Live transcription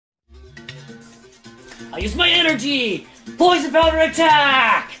I use my energy! Poison powder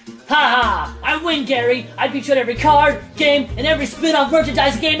attack! Haha! I win, Gary! I beat you at every card, game, and every spin-off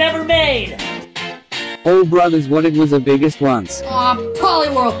merchandise game ever made! All brothers what it was the biggest once. Aw,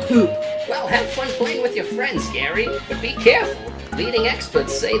 Polyworld poop! Well, have fun playing with your friends, Gary, but be careful. Leading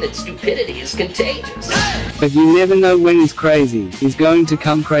experts say that stupidity is contagious. But you never know when he's crazy. He's going to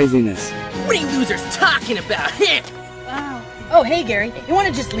come craziness. What are you losers talking about? Wow. Oh, hey, Gary. You want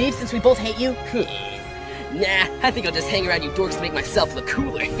to just leave since we both hate you? Nah, I think I'll just hang around you dorks to make myself look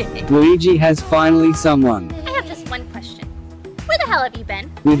cooler. Luigi has finally someone I have just one question. Where the hell have you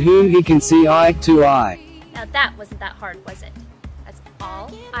been? with whom he can see eye to eye. Now that wasn't that hard, was it? That's all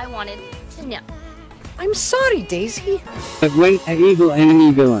I wanted to know. I'm sorry, Daisy. But when an evil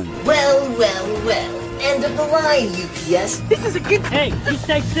enemy villain Well, well, well. End of the line, UPS. This is a good... Hey, you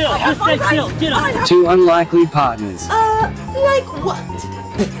stay still! You stay still! Get up! two unlikely partners. Like what?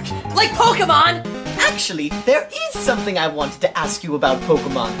 Like Pokemon! Actually, there is something I wanted to ask you about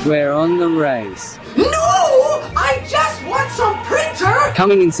Pokemon. We're on the race. No! I just want some printer!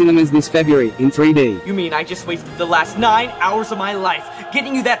 Coming in cinemas this February in 3D. You mean I just wasted the last 9 hours of my life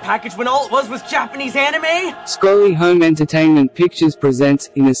getting you that package when all it was Japanese anime? Scrolly Home Entertainment Pictures presents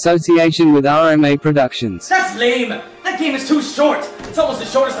in association with RMA Productions. That's lame! That game is too short! It's almost as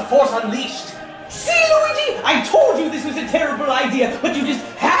short as The Force Unleashed! See, Luigi? I told you this was a terrible idea, but you just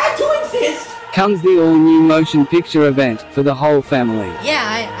had to insist! Comes the all-new motion picture event for the whole family. Yeah,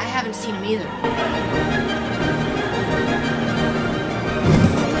 I haven't seen him either.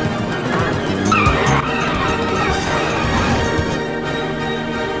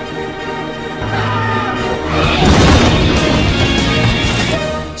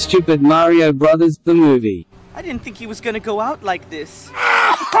 Stupid Mario Brothers the movie. I didn't think he was gonna go out like this.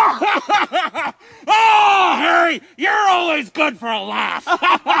 Oh, Harry! You're always good for a laugh!